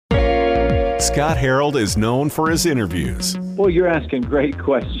Scott Harold is known for his interviews. Boy, you're asking great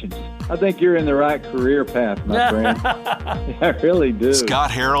questions. I think you're in the right career path, my friend. I really do.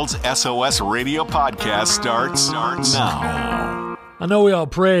 Scott Harold's SOS Radio podcast starts now. I know we all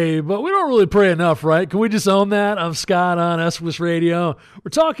pray, but we don't really pray enough, right? Can we just own that? I'm Scott on SOS Radio.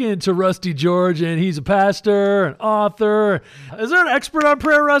 We're talking to Rusty George, and he's a pastor, an author. Is there an expert on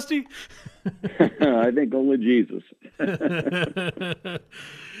prayer, Rusty? I think only Jesus.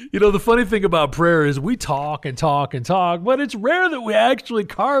 You know, the funny thing about prayer is we talk and talk and talk, but it's rare that we actually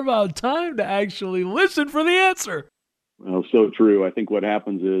carve out time to actually listen for the answer. Well, so true. I think what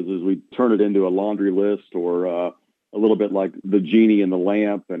happens is we turn it into a laundry list or a little bit like the genie in the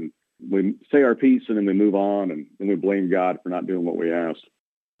lamp, and we say our piece and then we move on, and then we blame God for not doing what we asked.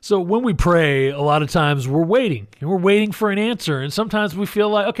 So when we pray, a lot of times we're waiting, and we're waiting for an answer. And sometimes we feel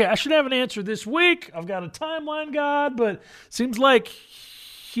like, okay, I should have an answer this week. I've got a timeline, God, but it seems like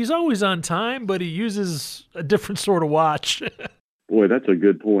he's always on time, but he uses a different sort of watch. Boy, that's a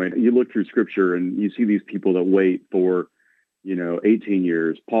good point. You look through Scripture and you see these people that wait for, 18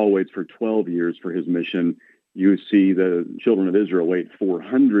 years. Paul waits for 12 years for his mission. You see the children of Israel wait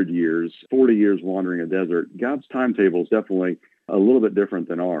 400 years, 40 years wandering a desert. God's timetable is definitely a little bit different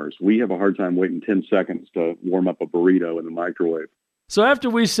than ours. We have a hard time waiting 10 seconds to warm up a burrito in the microwave. So after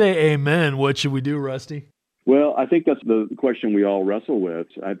we say amen, what should we do, Rusty? Well, I think that's the question we all wrestle with.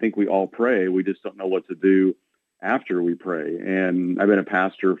 I think we all pray. We just don't know what to do after we pray. And I've been a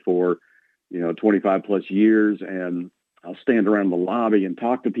pastor for, 25 plus years, and I'll stand around the lobby and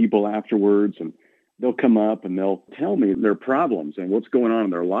talk to people afterwards, and they'll come up and they'll tell me their problems and what's going on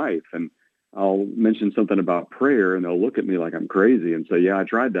in their life. And I'll mention something about prayer, and they'll look at me like I'm crazy and say, yeah, I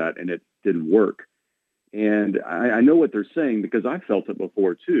tried that and it didn't work. And I know what they're saying because I felt it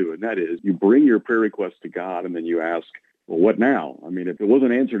before too. And that is, you bring your prayer request to God and then you ask, well, what now? I mean, if it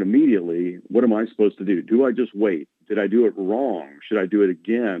wasn't answered immediately, what am I supposed to do? Do I just wait? Did I do it wrong? Should I do it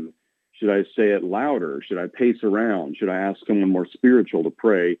again? Should I say it louder? Should I pace around? Should I ask someone more spiritual to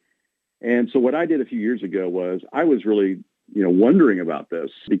pray? And so what I did a few years ago was I was really, wondering about this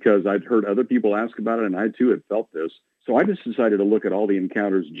because I'd heard other people ask about it, and I too had felt this. So I just decided to look at all the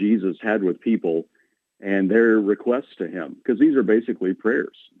encounters Jesus had with people and their requests to him, because these are basically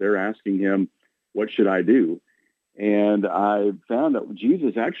prayers. They're asking him, what should I do? And I found that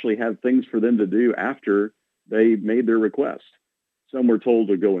Jesus actually had things for them to do after they made their request. Some were told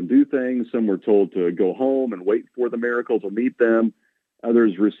to go and do things. Some were told to go home and wait for the miracle to meet them.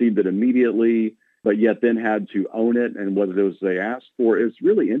 Others received it immediately, but yet then had to own it and what it was they asked for. It's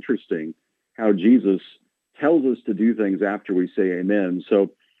really interesting how Jesus tells us to do things after we say amen.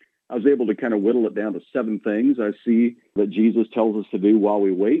 So I was able to kind of whittle it down to 7 things I see that Jesus tells us to do while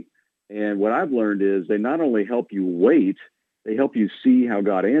we wait. And what I've learned is they not only help you wait, they help you see how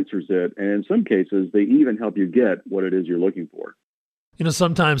God answers it. And in some cases, they even help you get what it is you're looking for.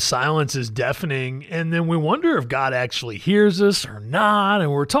 Sometimes silence is deafening, and then we wonder if God actually hears us or not.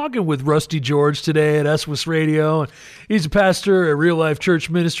 And we're talking with Rusty George today at SOS Radio. And he's a pastor at Real Life Church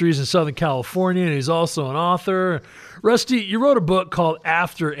Ministries in Southern California, and he's also an author. Rusty, you wrote a book called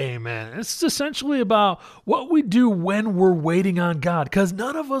After Amen. It's essentially about what we do when we're waiting on God, because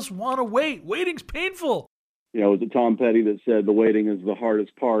none of us want to wait. Waiting's painful. Was it Tom Petty that said the waiting is the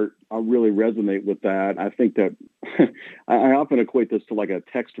hardest part? I really resonate with that. I think that I often equate this to like a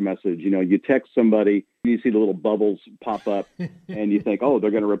text message. You text somebody, you see the little bubbles pop up, and you think, oh,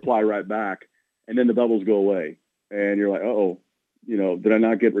 they're going to reply right back. And then the bubbles go away. And you're like, did I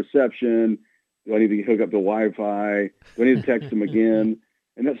not get reception? Do I need to hook up to Wi-Fi? Do I need to text them again?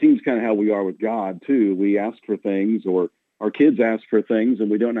 And that seems kind of how we are with God, too. We ask for things, or our kids ask for things, and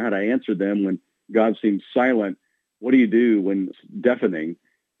we don't know how to answer them when God seems silent. What do you do when it's deafening?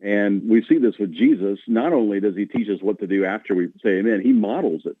 And we see this with Jesus. Not only does he teach us what to do after we say amen, he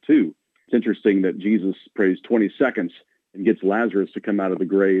models it too. It's interesting that Jesus prays 20 seconds and gets Lazarus to come out of the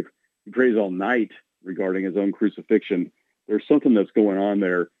grave. He prays all night regarding his own crucifixion. There's something that's going on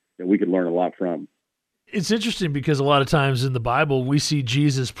there that we could learn a lot from. It's interesting because a lot of times in the Bible, we see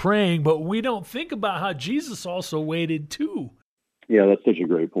Jesus praying, but we don't think about how Jesus also waited too. Yeah, that's such a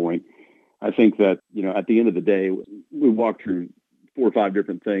great point. I think that, at the end of the day, we walk through 4 or 5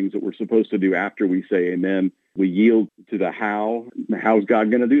 different things that we're supposed to do after we say amen. We yield to the how. How is God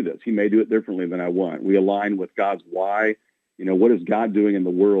going to do this? He may do it differently than I want. We align with God's why. What is God doing in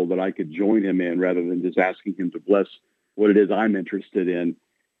the world that I could join him in rather than just asking him to bless what it is I'm interested in?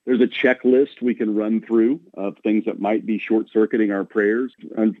 There's a checklist we can run through of things that might be short-circuiting our prayers,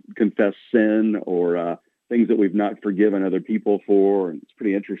 unconfessed sin or things that we've not forgiven other people for. And it's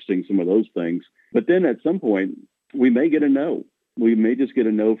pretty interesting, some of those things. But then at some point, we may get a no. We may just get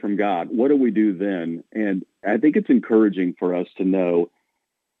a no from God. What do we do then? And I think it's encouraging for us to know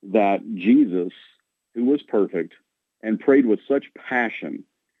that Jesus, who was perfect and prayed with such passion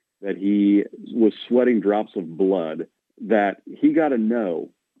that he was sweating drops of blood, that he got a no.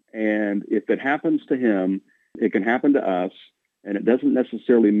 And if it happens to him, it can happen to us. And it doesn't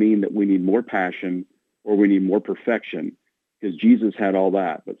necessarily mean that we need more passion or we need more perfection, because Jesus had all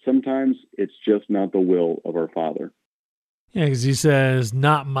that. But sometimes it's just not the will of our Father. Yeah, because he says,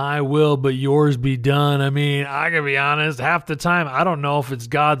 not my will, but yours be done. I mean, I gotta be honest, half the time, I don't know if it's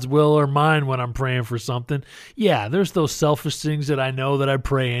God's will or mine when I'm praying for something. Yeah, there's those selfish things that I know that I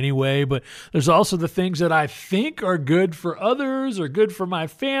pray anyway, but there's also the things that I think are good for others or good for my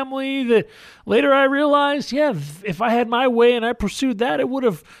family that later I realized, yeah, if I had my way and I pursued that, it would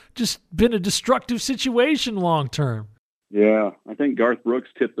have just been a destructive situation long term. Yeah, I think Garth Brooks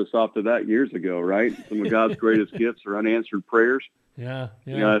tipped us off to that years ago, right? Some of God's greatest gifts are unanswered prayers. Yeah.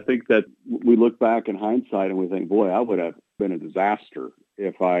 You know, I think that we look back in hindsight and we think, boy, I would have been a disaster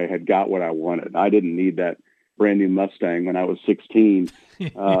if I had got what I wanted. I didn't need that brand new Mustang when I was 16.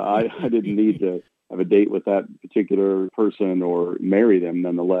 I didn't need to have a date with that particular person or marry them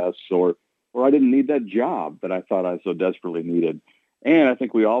nonetheless, or I didn't need that job that I thought I so desperately needed. And I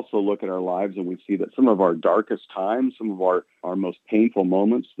think we also look at our lives and we see that some of our darkest times, some of our most painful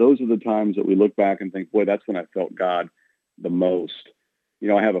moments, those are the times that we look back and think, boy, that's when I felt God the most. You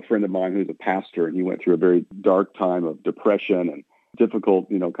know, I have a friend of mine who's a pastor, and he went through a very dark time of depression and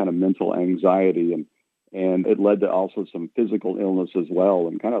difficult, kind of mental anxiety. And it led to also some physical illness as well,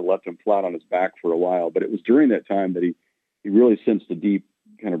 and kind of left him flat on his back for a while. But it was during that time that he really sensed a deep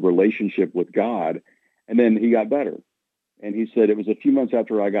kind of relationship with God. And then he got better. And he said, it was a few months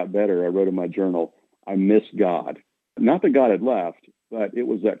after I got better, I wrote in my journal, I miss God. Not that God had left, but it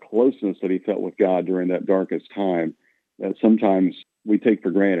was that closeness that he felt with God during that darkest time that sometimes we take for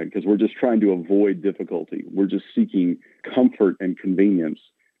granted because we're just trying to avoid difficulty. We're just seeking comfort and convenience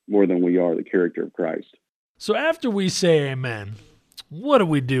more than we are the character of Christ. So after we say amen, what do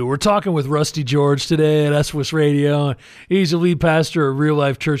we do? We're talking with Rusty George today at SWIS Radio. He's a lead pastor at Real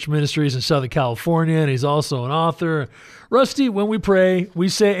Life Church Ministries in Southern California, and he's also an author. Rusty, when we pray, we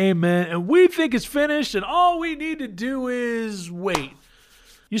say amen, and we think it's finished, and all we need to do is wait.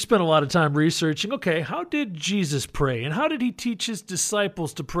 You spent a lot of time researching, okay, how did Jesus pray, and how did he teach his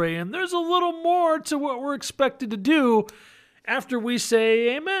disciples to pray? And there's a little more to what we're expected to do after we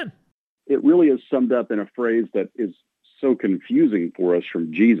say amen. It really is summed up in a phrase that is so confusing for us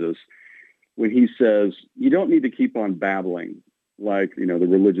from Jesus when he says, you don't need to keep on babbling like, the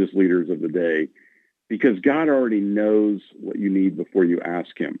religious leaders of the day, because God already knows what you need before you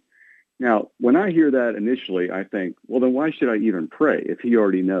ask him. Now, when I hear that initially, I think, well, then why should I even pray if he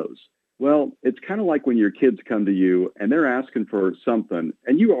already knows? Well, it's kind of like when your kids come to you and they're asking for something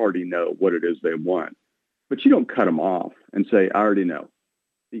and you already know what it is they want, but you don't cut them off and say, I already know.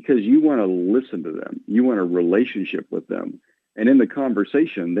 Because you want to listen to them. You want a relationship with them. And in the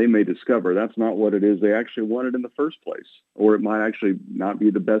conversation, they may discover that's not what it is they actually wanted in the first place, or it might actually not be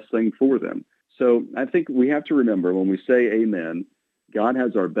the best thing for them. So I think we have to remember when we say amen, God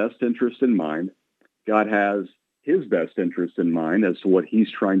has our best interest in mind. God has his best interest in mind as to what he's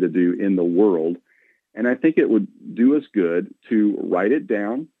trying to do in the world. And I think it would do us good to write it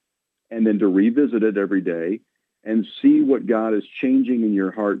down and then to revisit it every day and see what God is changing in your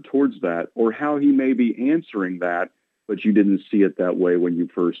heart towards that, or how he may be answering that, but you didn't see it that way when you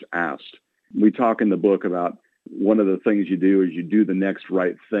first asked. We talk in the book about one of the things you do is you do the next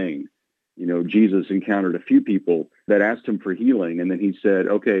right thing. Jesus encountered a few people that asked him for healing, and then he said,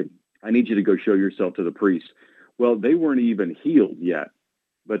 okay, I need you to go show yourself to the priest. Well, they weren't even healed yet,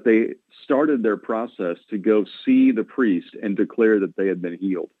 but they started their process to go see the priest and declare that they had been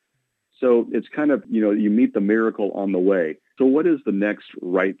healed. So it's kind of, you meet the miracle on the way. So what is the next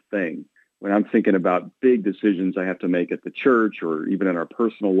right thing? When I'm thinking about big decisions I have to make at the church or even in our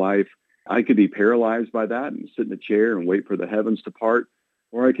personal life, I could be paralyzed by that and sit in a chair and wait for the heavens to part,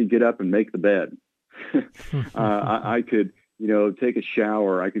 or I could get up and make the bed. I could, take a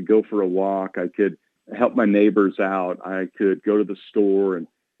shower. I could go for a walk. I could help my neighbors out. I could go to the store and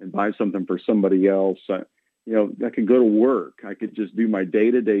buy something for somebody else. I could go to work. I could just do my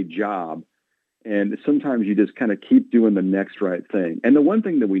day-to-day job. And sometimes you just kind of keep doing the next right thing. And the one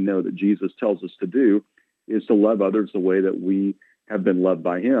thing that we know that Jesus tells us to do is to love others the way that we have been loved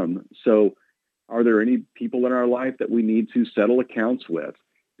by him. So are there any people in our life that we need to settle accounts with?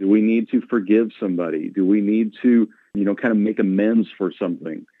 Do we need to forgive somebody? Do we need to, kind of make amends for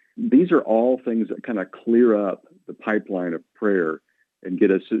something? These are all things that kind of clear up the pipeline of prayer and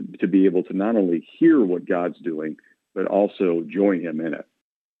get us to be able to not only hear what God's doing, but also join him in it.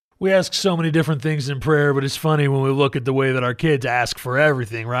 We ask so many different things in prayer, but it's funny when we look at the way that our kids ask for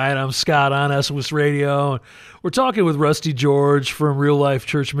everything, right? I'm Scott on SOS Radio. And we're talking with Rusty George from Real Life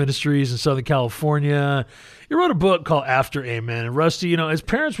Church Ministries in Southern California. You wrote a book called After Amen. And Rusty, as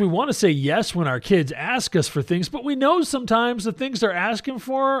parents, we want to say yes when our kids ask us for things, but we know sometimes the things they're asking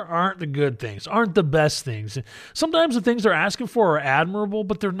for aren't the good things, aren't the best things. Sometimes the things they're asking for are admirable,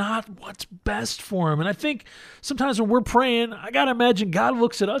 but they're not what's best for them. And I think sometimes when we're praying, I got to imagine God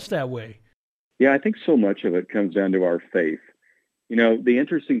looks at us that way. Yeah, I think so much of it comes down to our faith. The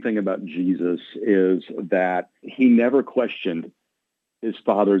interesting thing about Jesus is that he never questioned his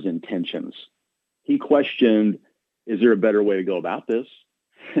Father's intentions. He questioned, is there a better way to go about this?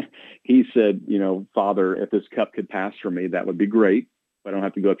 He said, Father, if this cup could pass from me, that would be great. I don't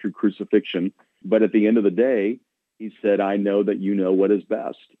have to go through crucifixion. But at the end of the day, he said, I know that you know what is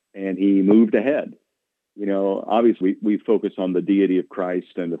best. And he moved ahead. Obviously, we focus on the deity of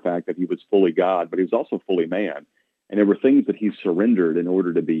Christ and the fact that he was fully God, but he was also fully man. And there were things that he surrendered in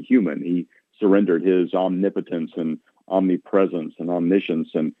order to be human. He surrendered his omnipotence and omnipresence and omniscience.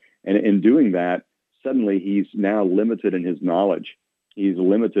 And in doing that, suddenly he's now limited in his knowledge. He's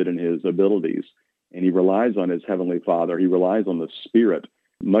limited in his abilities. And he relies on his heavenly Father. He relies on the Spirit,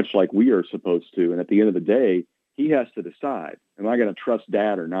 much like we are supposed to. And at the end of the day, he has to decide, am I going to trust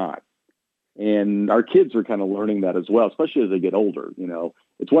Dad or not? And our kids are kind of learning that as well, especially as they get older.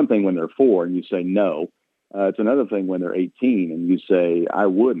 It's one thing when they're 4 and you say no. It's another thing when they're 18 and you say, I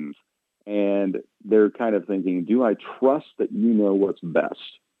wouldn't. And they're kind of thinking, do I trust that you know what's best?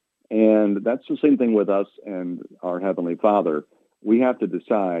 And that's the same thing with us and our Heavenly Father. We have to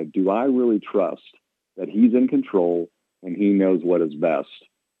decide, do I really trust that he's in control and he knows what is best?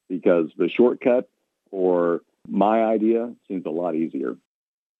 Because the shortcut or my idea seems a lot easier.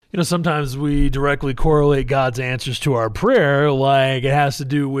 Sometimes we directly correlate God's answers to our prayer, like it has to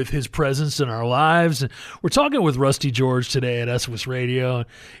do with his presence in our lives. And we're talking with Rusty George today at SOS Radio.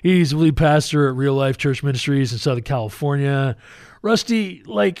 He's the lead pastor at Real Life Church Ministries in Southern California. Rusty,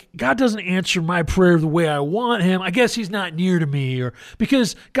 God doesn't answer my prayer the way I want him. I guess he's not near to me, or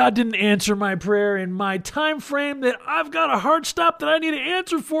because God didn't answer my prayer in my time frame that I've got a hard stop that I need to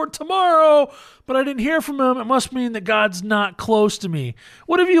answer for tomorrow, but I didn't hear from him. It must mean that God's not close to me.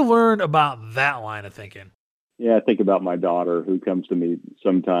 What have you learned about that line of thinking? Yeah, I think about my daughter who comes to me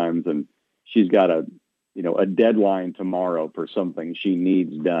sometimes and she's got a deadline tomorrow for something she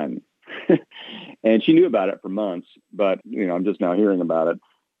needs done. And she knew about it for months, but, I'm just now hearing about it.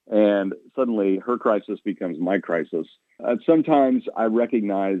 And suddenly her crisis becomes my crisis. Sometimes I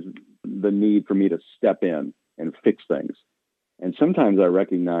recognize the need for me to step in and fix things. And sometimes I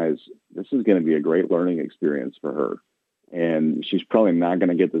recognize this is going to be a great learning experience for her. And she's probably not going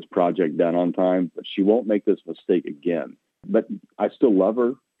to get this project done on time, but she won't make this mistake again. But I still love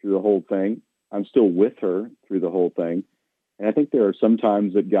her through the whole thing. I'm still with her through the whole thing. And I think there are some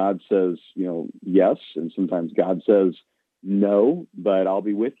times that God says, yes, and sometimes God says, no, but I'll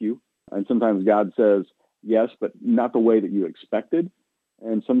be with you. And sometimes God says, yes, but not the way that you expected.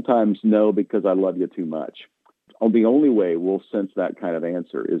 And sometimes no, because I love you too much. The only way we'll sense that kind of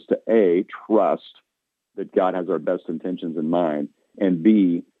answer is to A, trust that God has our best intentions in mind, and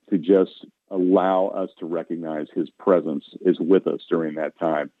B, to just allow us to recognize his presence is with us during that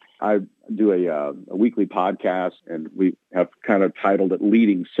time. I do a weekly podcast, and we have kind of titled it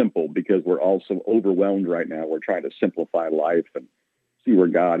Leading Simple because we're all so overwhelmed right now. We're trying to simplify life and see where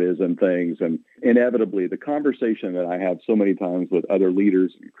God is in things. And inevitably, the conversation that I have so many times with other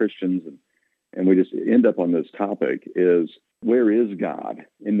leaders and Christians, and we just end up on this topic is, where is God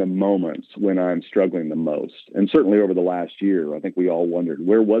in the moments when I'm struggling the most? And certainly over the last year, I think we all wondered,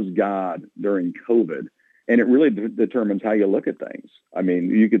 where was God during COVID? And it really determines how you look at things. I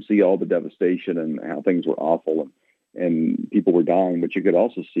mean, you could see all the devastation and how things were awful and people were dying, but you could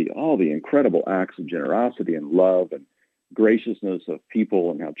also see all the incredible acts of generosity and love and graciousness of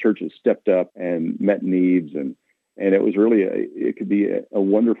people and how churches stepped up and met needs. And it was really, it could be a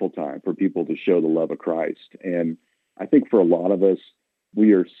wonderful time for people to show the love of Christ. And I think for a lot of us,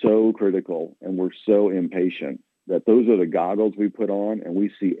 we are so critical and we're so impatient that those are the goggles we put on and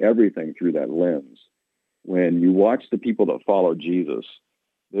we see everything through that lens. When you watch the people that follow Jesus,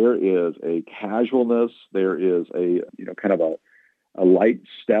 there is a casualness, there is a, kind of a light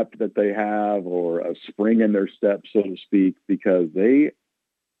step that they have or a spring in their step, so to speak, because they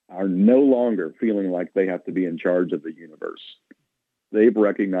are no longer feeling like they have to be in charge of the universe. They've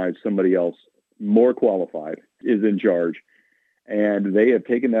recognized somebody else more qualified is in charge, and they have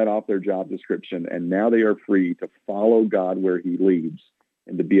taken that off their job description, and now they are free to follow God where he leads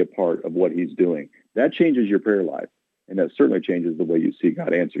and to be a part of what he's doing. That changes your prayer life. And that certainly changes the way you see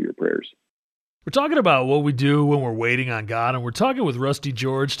God answer your prayers. We're talking about what we do when we're waiting on God, and we're talking with Rusty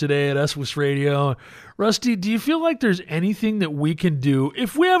George today at SWS Radio. Rusty, do you feel like there's anything that we can do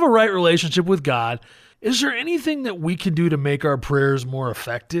if we have a right relationship with God? Is there anything that we can do to make our prayers more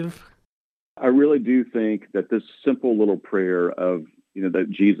effective? I really do think that this simple little prayer of, that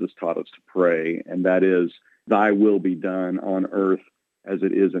Jesus taught us to pray, and that is, thy will be done on earth as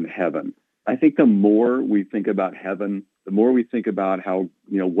it is in heaven. I think the more we think about heaven, the more we think about how,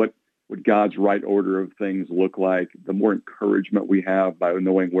 what God's right order of things look like, the more encouragement we have by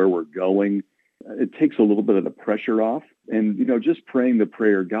knowing where we're going. It takes a little bit of the pressure off. And, just praying the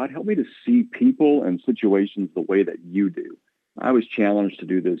prayer, God, help me to see people and situations the way that you do. I was challenged to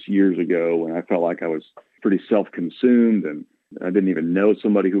do this years ago when I felt like I was pretty self-consumed and I didn't even know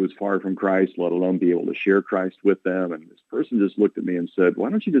somebody who was far from Christ, let alone be able to share Christ with them. And this person just looked at me and said, why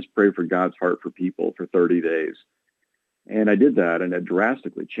don't you just pray for God's heart for people for 30 days? And I did that, and it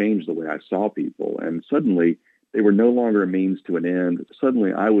drastically changed the way I saw people. And suddenly, they were no longer a means to an end.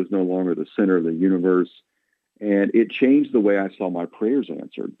 Suddenly, I was no longer the center of the universe. And it changed the way I saw my prayers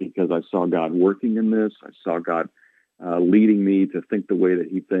answered, because I saw God working in this. I saw God leading me to think the way that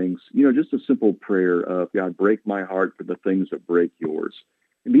he thinks. Just a simple prayer of, God, break my heart for the things that break yours.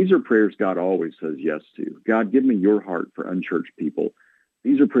 And these are prayers God always says yes to. God, give me your heart for unchurched people.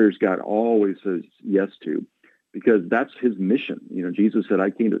 These are prayers God always says yes to, because that's his mission. Jesus said,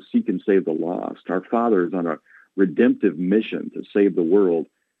 I came to seek and save the lost. Our Father is on a redemptive mission to save the world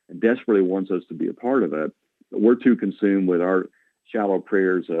and desperately wants us to be a part of it. But we're too consumed with our shallow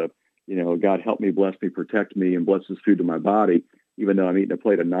prayers of, God, help me, bless me, protect me, and bless this food to my body, even though I'm eating a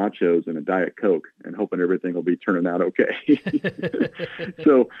plate of nachos and a Diet Coke and hoping everything will be turning out okay.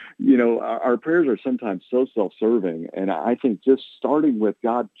 So, our prayers are sometimes so self-serving. And I think just starting with,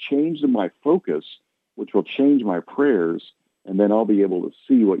 God, change my focus, which will change my prayers, and then I'll be able to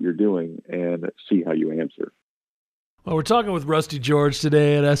see what you're doing and see how you answer. Well, we're talking with Rusty George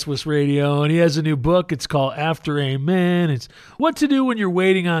today at SWS Radio, and he has a new book. It's called After Amen. It's What to Do When You're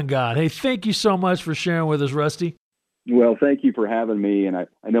Waiting on God. Hey, thank you so much for sharing with us, Rusty. Well, thank you for having me. And I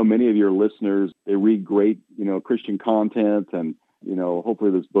know many of your listeners, they read great, Christian content, and,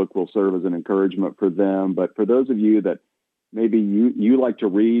 hopefully this book will serve as an encouragement for them. But for those of you that maybe you like to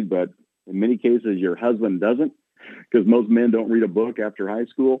read, but in many cases your husband doesn't, because most men don't read a book after high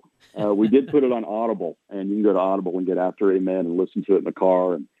school, we did put it on Audible, and you can go to Audible and get After Amen and listen to it in the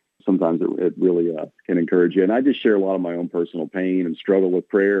car. And sometimes it really can encourage you. And I just share a lot of my own personal pain and struggle with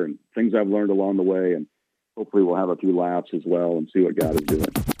prayer and things I've learned along the way. And hopefully we'll have a few laughs as well and see what God is doing.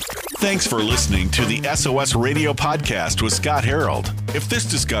 Thanks for listening to the SOS Radio Podcast with Scott Harold. If this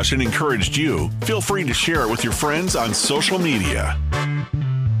discussion encouraged you, feel free to share it with your friends on social media.